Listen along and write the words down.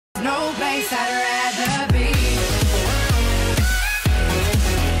place I'd rather be.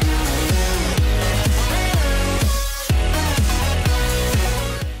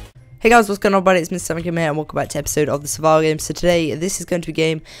 Hey guys, what's going on, buddy? It's MrSammyCam here, and welcome back to episode of the survival games. So today, this is going to be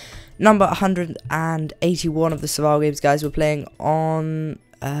game number 181 of the survival games, guys. We're playing on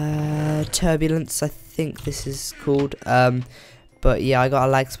Turbulence, I think this is called. But yeah, I got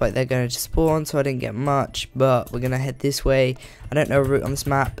a lag spike there going to spawn, so I didn't get much. But we're gonna head this way. I don't know a route on this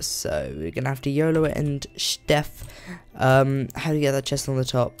map, so we're gonna have to YOLO it and Steph. How do you get that chest on the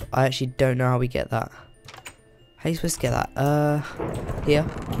top? I actually don't know how we get that. How are you supposed to get that? Here?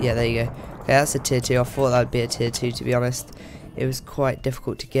 Yeah, there you go. Okay, that's a tier 2. I thought that would be a tier 2, to be honest. It was quite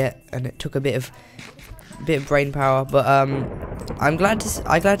difficult to get, and it took a bit of brain power. But I'm glad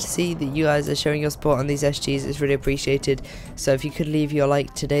to see that you guys are showing your support on these SGs. It's really appreciated. So if you could leave your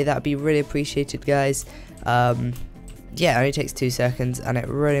like today, that would be really appreciated, guys. Yeah, it only takes 2 seconds, and it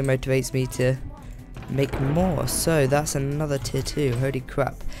really motivates me to make more. So that's another tier 2. Holy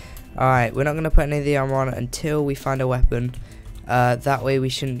crap. Alright, we're not going to put any of the armor on it until we find a weapon. That way we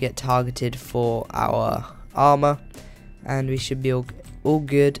shouldn't get targeted for our armor, and we should be all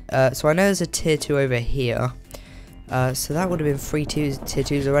good. So I know there's a tier 2 over here. So that would have been 3 tier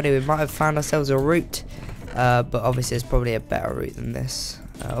 2s already. We might have found ourselves a route, but obviously it's probably a better route than this,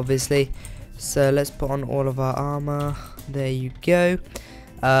 obviously. So let's put on all of our armor. There you go.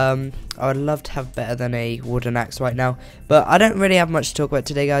 I would love to have better than a wooden axe right now, but I don't really have much to talk about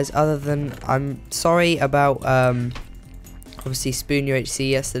today, guys, other than I'm sorry about obviously Spoon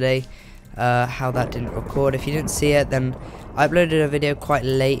UHC yesterday, how that didn't record. If you didn't see it, then I uploaded a video quite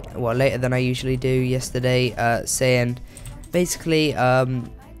late, well, later than I usually do yesterday, saying basically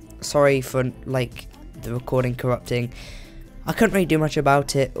sorry for like the recording corrupting. I couldn't really do much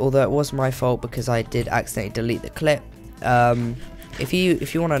about it, although it was my fault because I did accidentally delete the clip. If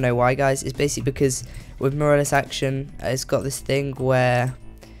you want to know why, guys, it's basically because with mirrorless action, it's got this thing where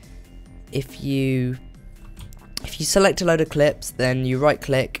if you select a load of clips, then you right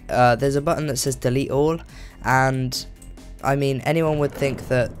click, there's a button that says delete all, and I mean anyone would think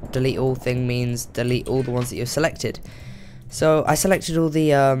that delete all thing means delete all the ones that you've selected. So I selected all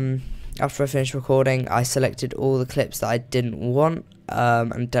the after I finished recording, I selected all the clips that I didn't want,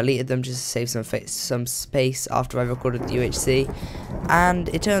 and deleted them just to save some space after I recorded the UHC. And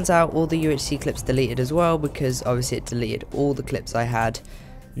it turns out all the UHC clips deleted as well, because obviously it deleted all the clips I had,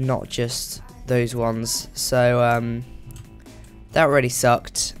 not just those ones. So that really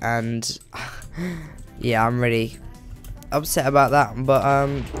sucked, and yeah, I'm really upset about that. But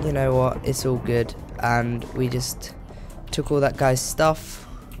you know what, it's all good, and we just took all that guy's stuff.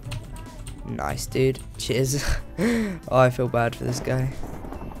 Nice, dude. Cheers. Oh, I feel bad for this guy.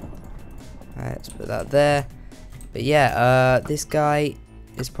 Alright, let's put that there. But yeah, this guy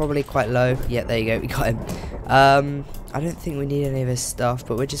is probably quite low. Yeah, there you go, we got him. I don't think we need any of his stuff,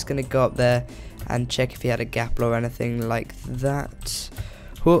 but we're just gonna go up there and check if he had a gapple or anything like that.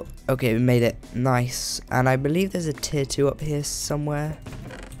 Whoa, okay, we made it. Nice. And I believe there's a tier 2 up here somewhere.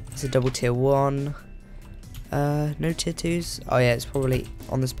 There's a double tier 1. No tier 2s. Oh yeah, it's probably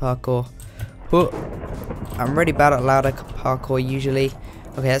on this parkour. Whoa. I'm really bad at ladder parkour usually.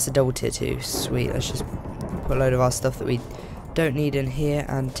 Okay, that's a double tier 2. Sweet. Let's just put a load of our stuff that we don't need in here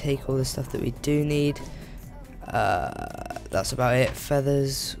and take all the stuff that we do need. That's about it.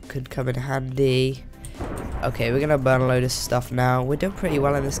 Feathers could come in handy. Okay, we're gonna burn a load of stuff now. We're doing pretty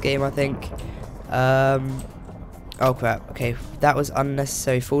well in this game, I think. Oh crap. Okay, that was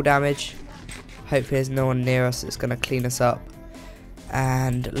unnecessary fall damage. Hopefully there's no one near us that's gonna clean us up.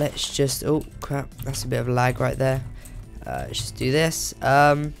 And let's just, oh crap, that's a bit of lag right there. Let's just do this.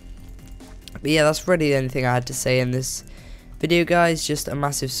 But yeah, that's really the only thing I had to say in this video, guys. Just a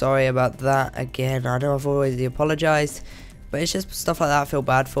massive sorry about that. Again, I know I've already apologized, but it's just stuff like that I feel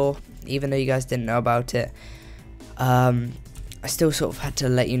bad for, even though you guys didn't know about it. I still sort of had to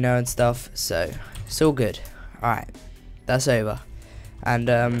let you know and stuff, so it's all good. Alright, that's over. And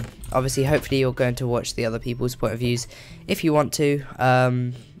obviously, hopefully you're going to watch the other people's point of views if you want to.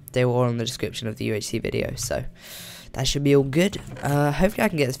 They were all in the description of the UHC video, so that should be all good. Hopefully I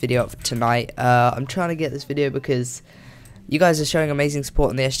can get this video up tonight. I'm trying to get this video because you guys are showing amazing support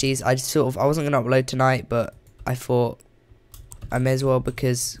on the SGs. I wasn't going to upload tonight, but I thought I may as well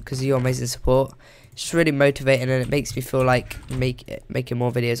because of your amazing support. It's just really motivating, and it makes me feel like making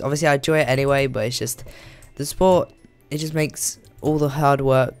more videos. Obviously I enjoy it anyway, but it's just the support, it just makes all the hard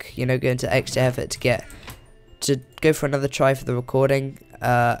work, you know, go into extra effort to go for another try for the recording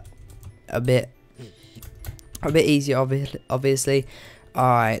a bit easier, obviously.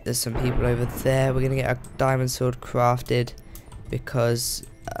 Alright, there's some people over there. We're gonna get a diamond sword crafted because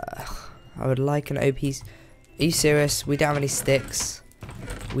I would like an OP. Are you serious? We don't have any sticks.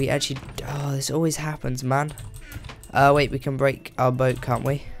 We actually... Oh, this always happens, man. Wait, we can break our boat, can't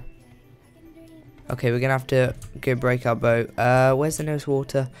we? Okay, we're going to have to go break our boat. Where's the nearest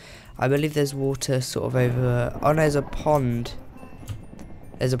water? I believe there's water sort of over... Oh, no, there's a pond.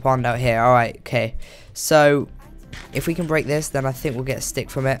 There's a pond out here. Alright, okay. So, if we can break this, then I think we'll get a stick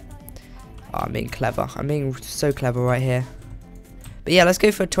from it. Oh, I'm being clever. I'm being so clever right here. But yeah, let's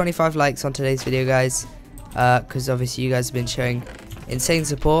go for 25 likes on today's video, guys. Because obviously you guys have been showing insane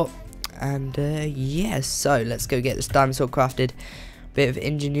support. And yeah, so let's go get this diamond sword crafted. Bit of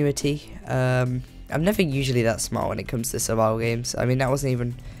ingenuity. I'm never usually that smart when it comes to survival games. I mean, that wasn't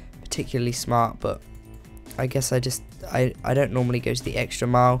even particularly smart, but I guess I don't normally go to the extra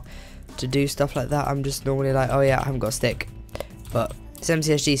mile to do stuff like that. I'm just normally like, oh yeah, I haven't got a stick. But it's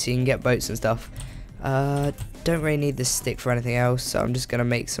MCSG, so you can get boats and stuff. Don't really need this stick for anything else, so I'm just gonna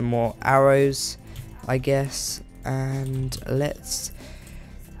make some more arrows, I guess. And let's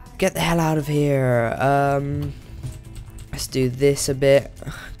get the hell out of here. Let's do this a bit.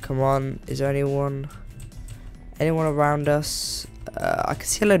 Come on, is there anyone around us? I can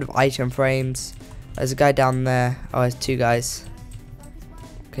see a load of item frames. There's a guy down there. Oh, there's two guys.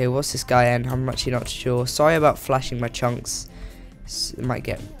 Okay, what's this guy in? I'm actually not sure. Sorry about flashing my chunks. It might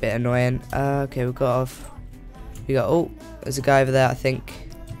get a bit annoying. Okay, oh, there's a guy over there, I think.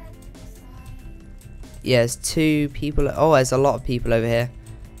 Yeah, there's two people. Oh, there's a lot of people over here.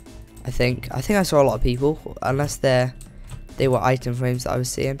 I think I saw a lot of people, unless they were item frames that I was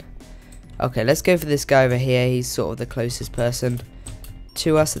seeing. Okay, let's go for this guy over here. He's sort of the closest person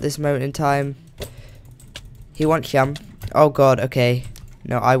to us at this moment in time. He wants some. Oh god, okay.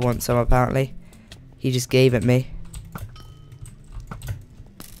 No, I want some apparently. He just gave it me.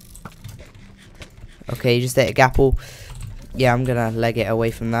 Okay, you just ate a gapple. Yeah, I'm gonna leg it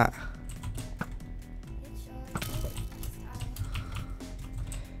away from that.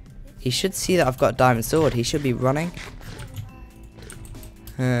 He should see that I've got a diamond sword. He should be running.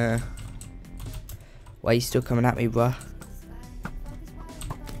 Why are you still coming at me, bruh?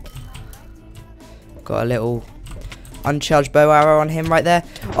 Got a little uncharged bow arrow on him right there.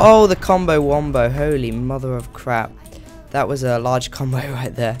 Oh, the combo wombo. Holy mother of crap. That was a large combo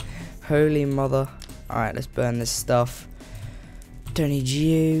right there. Holy mother. Alright, let's burn this stuff. Don't need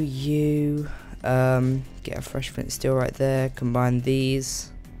you. Get a fresh flint steel right there. Combine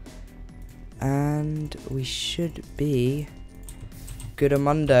these. And we should be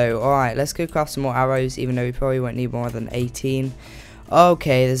goodamundo. Alright, let's go craft some more arrows, even though we probably won't need more than 18.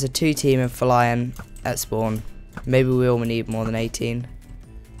 Okay, there's a 2 team of lion at spawn. Maybe we will need more than 18.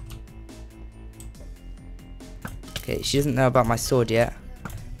 Okay, she doesn't know about my sword yet.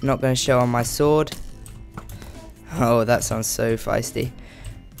 I'm not going to show on my sword. Oh, that sounds so feisty.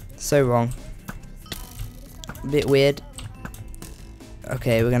 So wrong. A bit weird.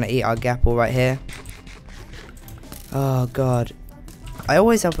 Okay, we're going to eat our gapple right here. Oh god. I'm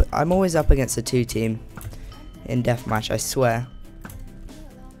always up against a 2 team in deathmatch, I swear.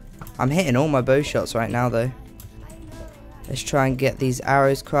 I'm hitting all my bow shots right now though. Let's try and get these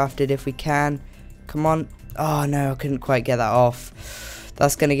arrows crafted if we can. Come on. Oh no, I couldn't quite get that off.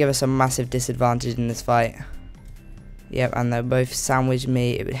 That's going to give us a massive disadvantage in this fight. Yep, and they're both sandwiched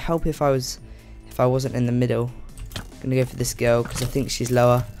me. It would help if I wasn't in the middle. I'm going to go for this girl because I think she's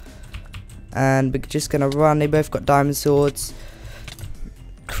lower. And we're just going to run. They both got diamond swords.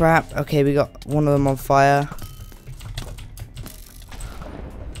 Crap. Okay, we got one of them on fire.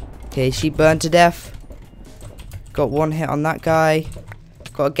 Okay, she burned to death. Got one hit on that guy.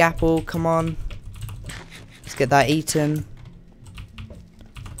 Got a gapple. Come on. Let's get that eaten.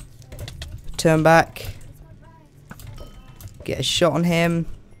 Turn back. Get a shot on him.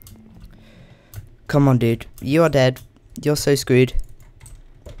 Come on, dude. You are dead. You're so screwed.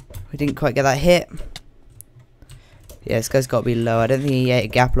 We didn't quite get that hit. Yeah, this guy's got to be low. I don't think he ate a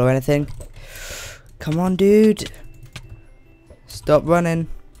gapple or anything. Come on, dude. Stop running.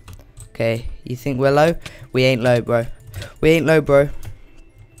 Okay, you think we're low? We ain't low, bro. We ain't low, bro.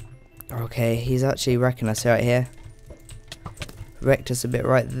 Okay, he's actually wrecking us right here. Wrecked us a bit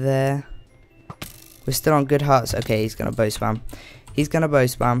right there. We're still on good hearts. Okay, he's gonna bow spam. He's gonna bow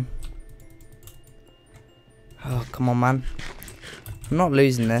spam. Oh, come on, man. I'm not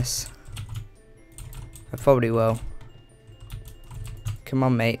losing this. I probably will. Come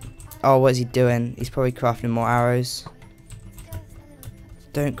on, mate. Oh, what is he doing? He's probably crafting more arrows.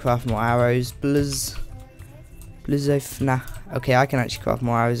 Don't craft more arrows. Blizz. Nah. Okay, I can actually craft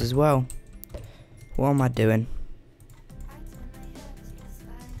more arrows as well. What am I doing?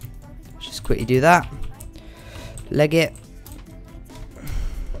 Just quickly do that. Leg it.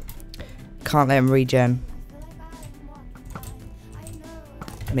 can't let him regen.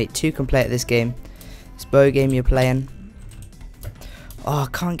 Mate, 2 can play at this game. This bow game you're playing. Oh, I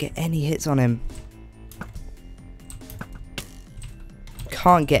can't get any hits on him.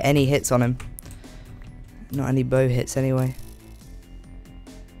 Can't get any hits on him. Not any bow hits anyway.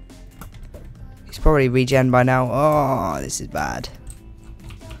 He's probably regen by now. Oh, this is bad.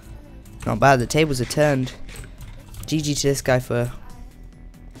 Not bad, the tables are turned. GG to this guy for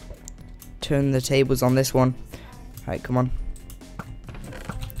turning the tables on this one. Alright, come on.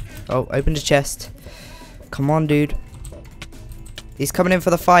 Oh, opened a chest. Come on, dude. He's coming in for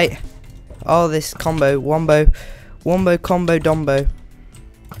the fight. Oh, this combo. Wombo, combo, dombo.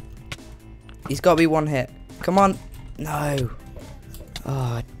 He's got to be 1 hit. Come on. No. Oh,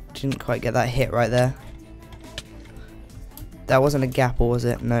 I didn't quite get that hit right there. That wasn't a gapple, was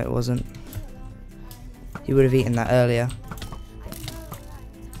it? No, it wasn't. He would have eaten that earlier.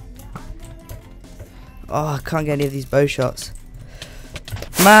 Oh, I can't get any of these bow shots.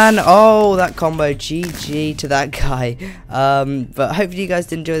 Man, oh, that combo. GG to that guy. But hopefully you guys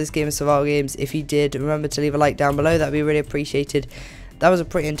did enjoy this game of survival games. If you did, remember to leave a like down below. That'd be really appreciated. That was a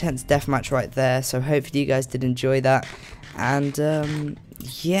pretty intense deathmatch right there. So hopefully you guys did enjoy that. And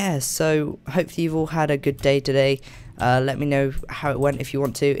yeah, so hopefully you've all had a good day today. Let me know how it went if you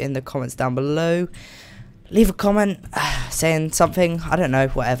want to in the comments down below. Leave a comment saying something. I don't know,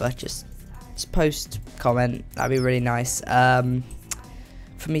 whatever. Just post, comment. That'd be really nice.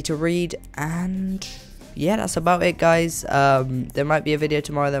 For me to read. And yeah, that's about it, guys. There might be a video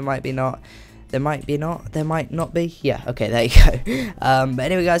tomorrow, there might be not. There might be not, there might not be. Yeah, okay, there you go. But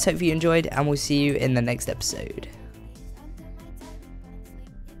anyway, guys, hopefully you enjoyed, and we'll see you in the next episode.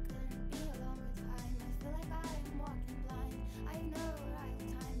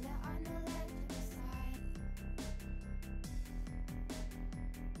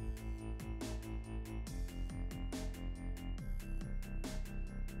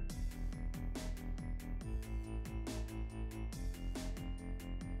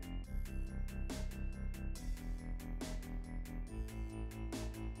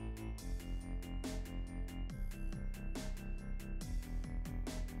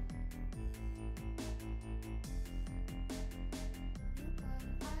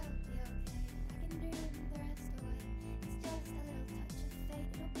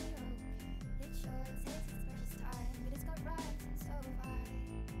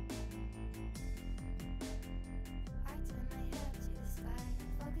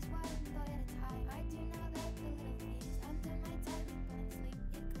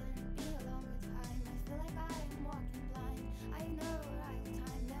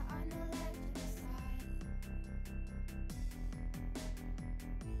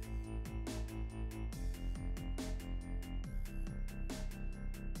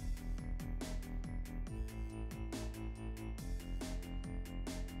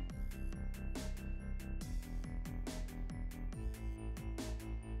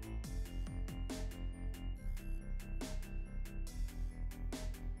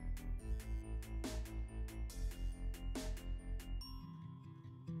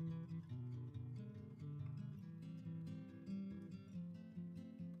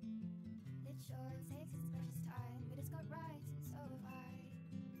 Sure, it takes its precious time, but it's got rise and so